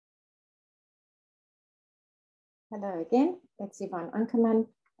Hello again, it's Yvonne Ankerman,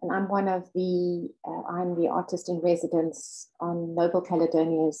 and I'm I'm the artist in residence on Noble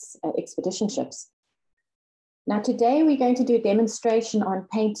Caledonia's expedition ships. Now today we're going to do a demonstration on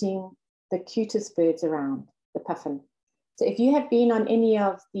painting the cutest birds around, the puffin. So if you have been on any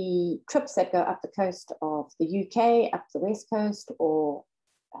of the trips that go up the coast of the UK, up the west coast, or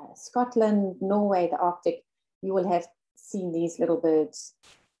Scotland, Norway, the Arctic, you will have seen these little birds.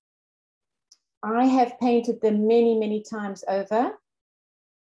 I have painted them many, many times over.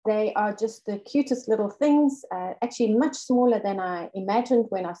 They are just the cutest little things, actually much smaller than I imagined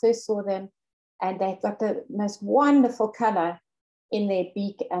when I first saw them. And they've got the most wonderful color in their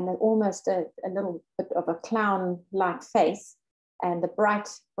beak and almost a little bit of a clown-like face. And the bright,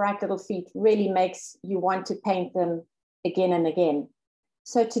 bright little feet really makes you want to paint them again and again.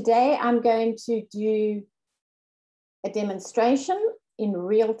 So today I'm going to do a demonstration in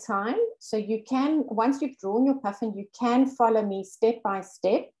real time. So you can, once you've drawn your puffin, you can follow me step by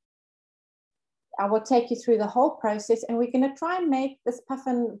step. I will take you through the whole process, and we're going to try and make this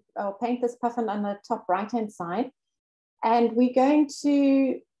puffin, or paint this puffin on the top right-hand side. And we're going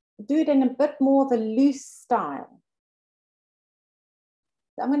to do it in a bit more of a loose style.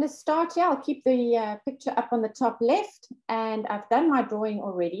 So I'm going to start here. I'll keep the picture up on the top left, and I've done my drawing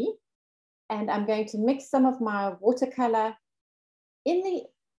already. And I'm going to mix some of my watercolor in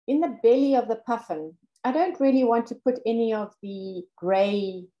the belly of the puffin. I don't really want to put any of the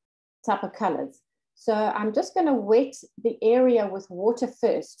gray type of colors. So I'm just going to wet the area with water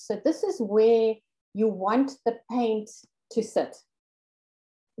first. So this is where you want the paint to sit.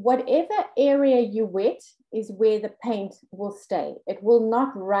 Whatever area you wet is where the paint will stay. It will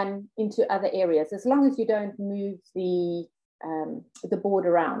not run into other areas as long as you don't move the board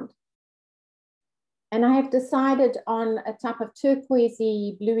around. And I have decided on a type of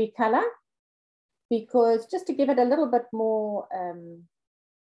turquoisey bluey color, because just to give it a little bit more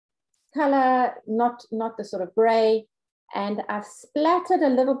color, not the sort of gray. And I've splattered a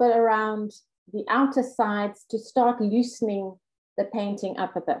little bit around the outer sides to start loosening the painting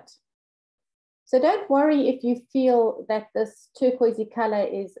up a bit. So don't worry if you feel that this turquoisey color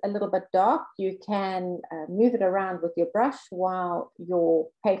is a little bit dark. You can move it around with your brush while your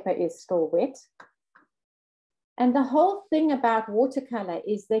paper is still wet. And the whole thing about watercolor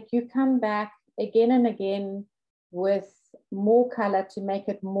is that you come back again and again with more color to make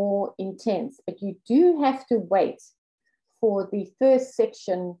it more intense. But you do have to wait for the first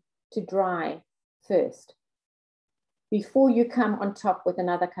section to dry first before you come on top with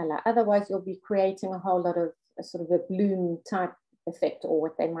another color. Otherwise, you'll be creating a whole lot of a sort of a bloom type effect, or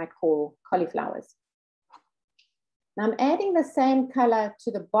what they might call cauliflowers. Now I'm adding the same color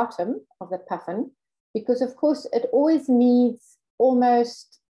to the bottom of the puffin, because of course it always needs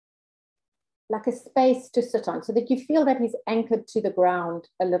almost like a space to sit on, so that you feel that he's anchored to the ground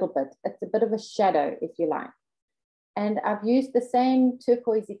a little bit. It's a bit of a shadow, if you like. And I've used the same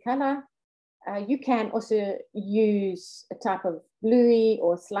turquoisey color. You can also use a type of bluey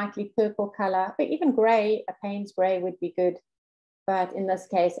or slightly purple color, but even gray, a Payne's gray would be good. But in this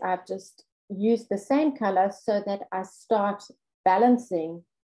case, I've just used the same color so that I start balancing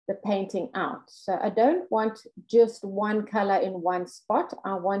the painting out. So I don't want just one color in one spot.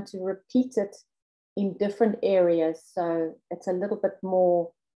 I want to repeat it in different areas, so it's a little bit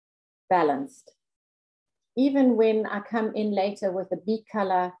more balanced. Even when I come in later with a beak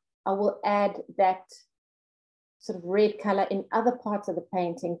color, I will add that sort of red color in other parts of the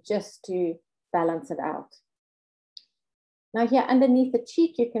painting just to balance it out. Now here underneath the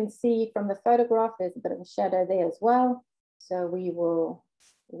cheek, you can see from the photograph, there's a bit of a shadow there as well. So we will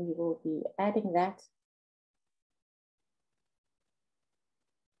be adding that.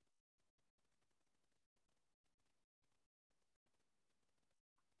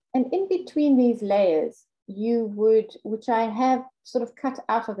 And in between these layers, you would, which I have sort of cut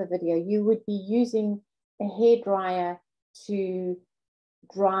out of the video, you would be using a hairdryer to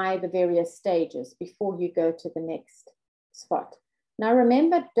dry the various stages before you go to the next spot. Now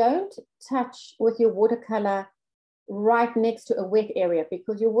remember, don't touch with your watercolor right next to a wet area,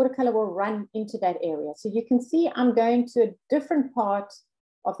 because your watercolor will run into that area. So you can see I'm going to a different part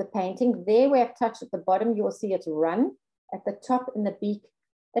of the painting. There where I've touched at the bottom, you will see it's run. At the top in the beak,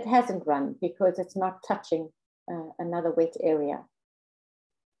 it hasn't run because it's not touching another wet area.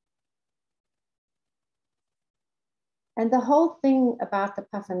 And the whole thing about the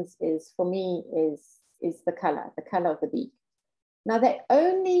puffins is, for me, is the color of the beak. Now they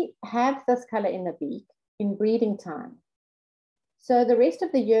only have this color in the beak in breeding time. So the rest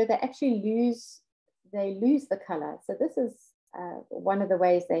of the year, they actually lose the color. So this is one of the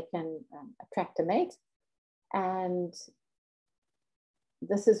ways they can attract a mate. And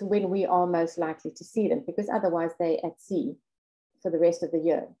this is when we are most likely to see them, because otherwise they're at sea for the rest of the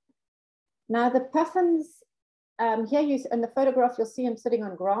year. Now the puffins, here in the photograph, you'll see them sitting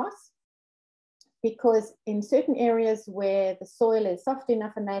on grass, because in certain areas where the soil is soft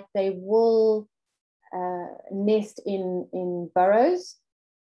enough and that, they will nest in burrows.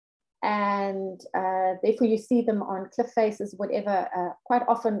 And therefore you see them on cliff faces, whatever, quite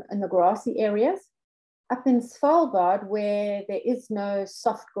often in the grassy areas. Up in Svalbard, where there is no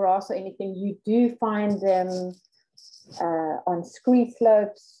soft grass or anything, you do find them on scree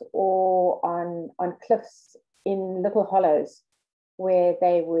slopes or on cliffs in little hollows where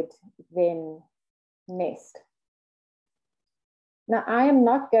they would then nest. Now, I am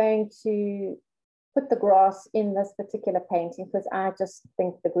not going to put the grass in this particular painting because I just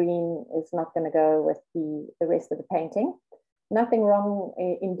think the green is not going to go with the rest of the painting. Nothing wrong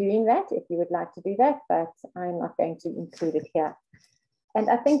in doing that if you would like to do that, but I'm not going to include it here. And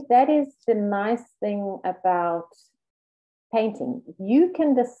I think that is the nice thing about painting. You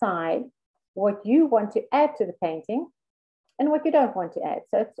can decide what you want to add to the painting and what you don't want to add.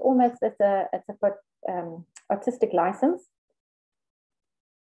 So it's almost it's a artistic license.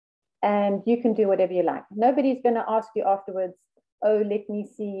 And you can do whatever you like. Nobody's going to ask you afterwards, oh, let me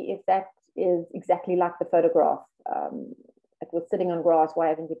see if that is exactly like the photograph. It was sitting on grass, why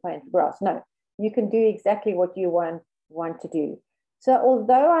haven't you painted grass? No, you can do exactly what you want to do. So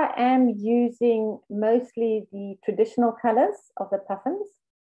although I am using mostly the traditional colors of the puffins,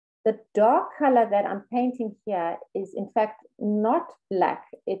 the dark color that I'm painting here is in fact not black.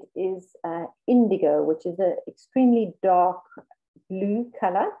 It is indigo, which is an extremely dark blue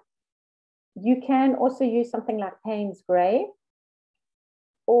color. You can also use something like Payne's gray,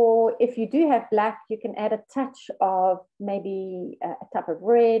 or if you do have black, you can add a touch of maybe a type of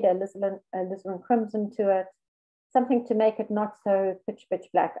red, a alizarin crimson to it, something to make it not so pitch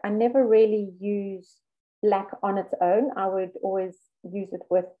black. I never really use black on its own. I would always use it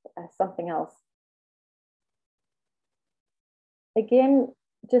with something else. Again,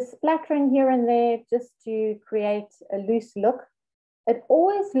 just splattering here and there just to create a loose look. It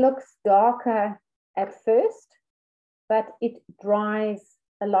always looks darker at first, but it dries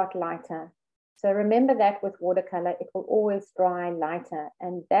a lot lighter. So remember that with watercolor, it will always dry lighter.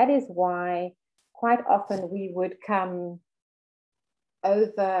 And that is why quite often we would come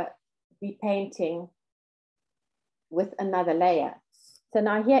over the painting with another layer. So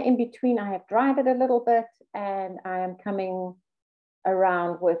now here in between, I have dried it a little bit and I am coming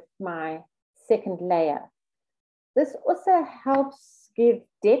around with my second layer. This also helps give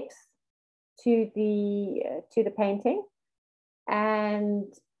depth to the painting, and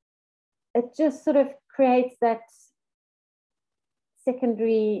it just sort of creates that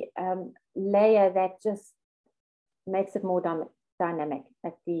secondary layer that just makes it more dynamic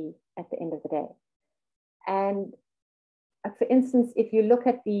at the end of the day. And for instance, if you look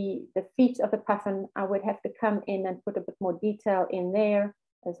at the feet of the puffin, I would have to come in and put a bit more detail in there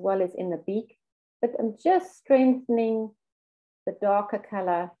as well as in the beak. But I'm just strengthening the darker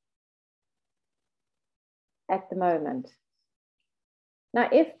color at the moment. Now,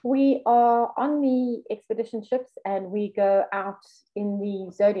 if we are on the expedition ships and we go out in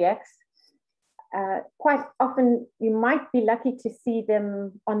the zodiacs, quite often you might be lucky to see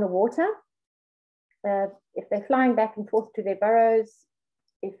them on the water. If they're flying back and forth to their burrows,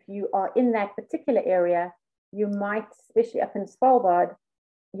 if you are in that particular area, you might, especially up in Svalbard,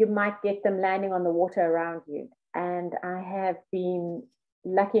 you might get them landing on the water around you. And I have been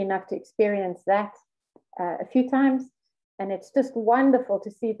lucky enough to experience that a few times. And it's just wonderful to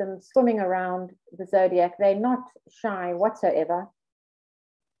see them swimming around the zodiac. They're not shy whatsoever.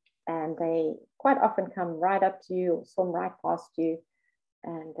 And they quite often come right up to you or swim right past you.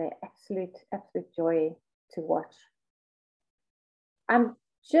 And they're absolute joy to watch. I'm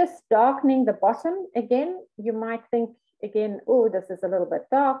just darkening the bottom again. You might think again, oh, this is a little bit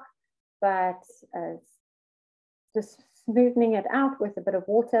dark, but just smoothing it out with a bit of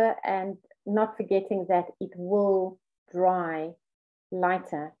water and not forgetting that it will dry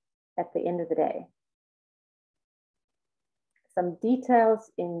lighter at the end of the day. Some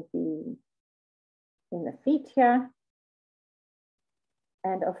details in the feet here.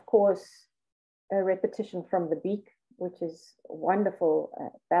 And of course, a repetition from the beak, which is a wonderful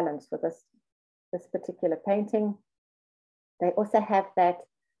balance for this particular painting. They also have that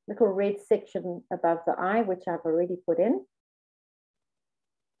little red section above the eye, which I've already put in.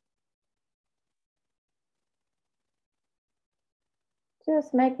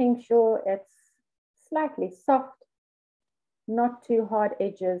 Just making sure it's slightly soft, not too hard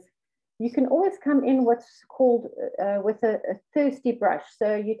edges. you can always come in what's called with a thirsty brush.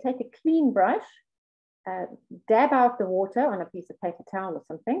 So you take a clean brush, dab out the water on a piece of paper towel or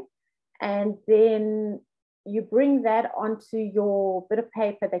something, and then you bring that onto your bit of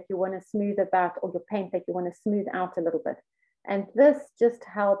paper that you want to smooth about, or your paint that you want to smooth out a little bit. And this just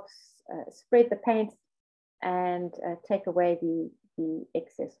helps spread the paint and take away the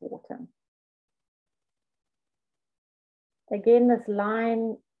excess water. Again, this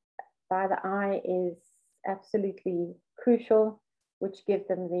line by the eye is absolutely crucial, which gives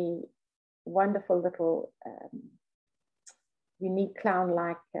them the wonderful little unique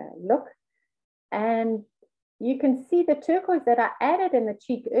clown-like look. And you can see the turquoise that I added in the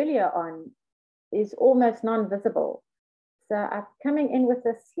cheek earlier on is almost non-visible. So I'm coming in with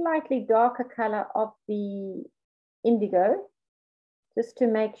a slightly darker color of the indigo, just to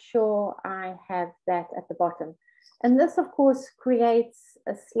make sure I have that at the bottom. And this, of course, creates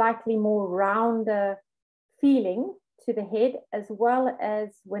a slightly more rounder feeling to the head, as well as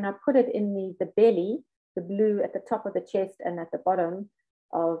when I put it in the belly, the blue at the top of the chest and at the bottom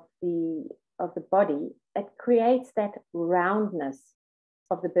of the body, it creates that roundness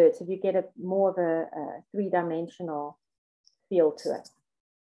of the bird. So you get a more of a three-dimensional feel to it.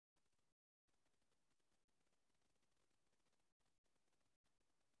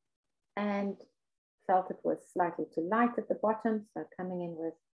 And felt it was slightly too light at the bottom, so coming in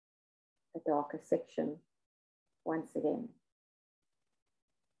with a darker section once again.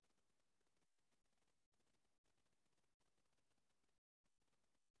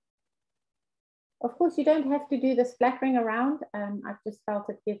 Of course, you don't have to do the splattering around. I've just felt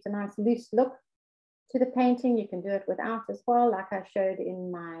it gives a nice loose look to the painting. You can do it without as well, like I showed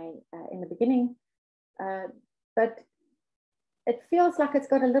in my in the beginning. But it feels like it's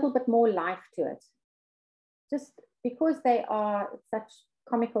got a little bit more life to it. Just because they are such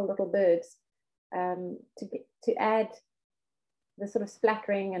comical little birds, to add the sort of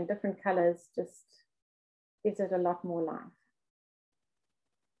splattering and different colors just gives it a lot more life.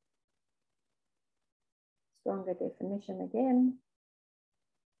 Stronger definition again.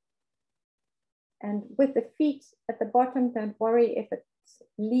 And with the feet at the bottom, don't worry if it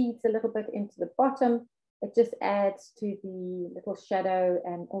leads a little bit into the bottom. It just adds to the little shadow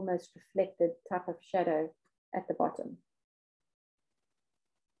and almost reflected type of shadow at the bottom.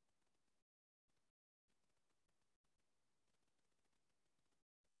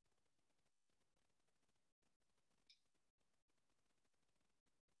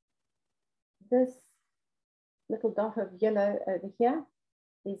 This little dot of yellow over here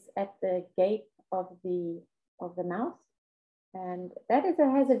is at the gape of the mouth, and that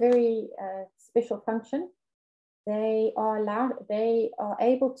has a very special function. They are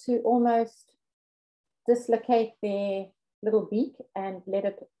able to almost dislocate their little beak and let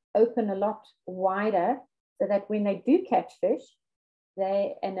it open a lot wider, so that when they do catch fish,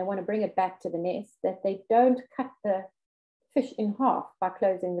 they want to bring it back to the nest, that they don't cut the fish in half by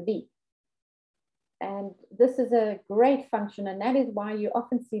closing the beak. And this is a great function, and that is why you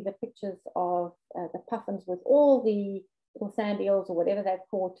often see the pictures of the puffins with all the little sand eels or whatever they've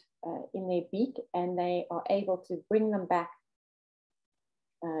caught in their beak, and they are able to bring them back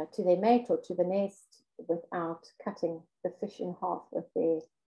to their mate or to the nest without cutting the fish in half with their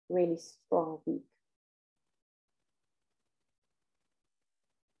really strong beak.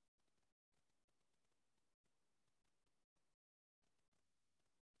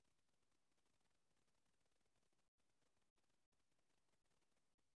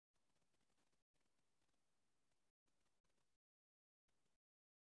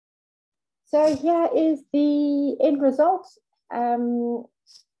 So here is the end result.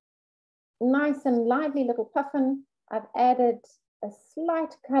 Nice and lively little puffin. I've added a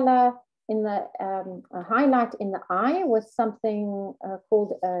slight color in the a highlight in the eye with something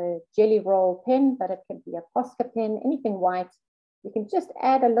called a jelly roll pen, but it can be a Posca pen, anything white. You can just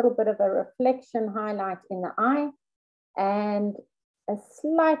add a little bit of a reflection highlight in the eye and a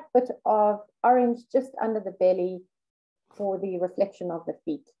slight bit of orange just under the belly for the reflection of the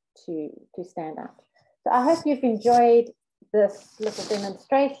feet to stand out. So I hope you've enjoyed this little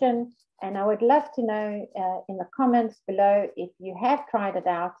demonstration, and I would love to know in the comments below if you have tried it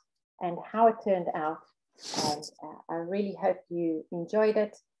out and how it turned out. And I really hope you enjoyed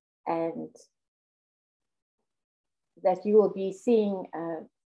it, and that you will be seeing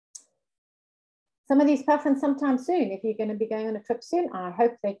some of these puffins sometime soon. If you're going to be going on a trip soon, I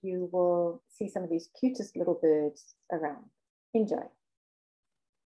hope that you will see some of these cutest little birds around. Enjoy.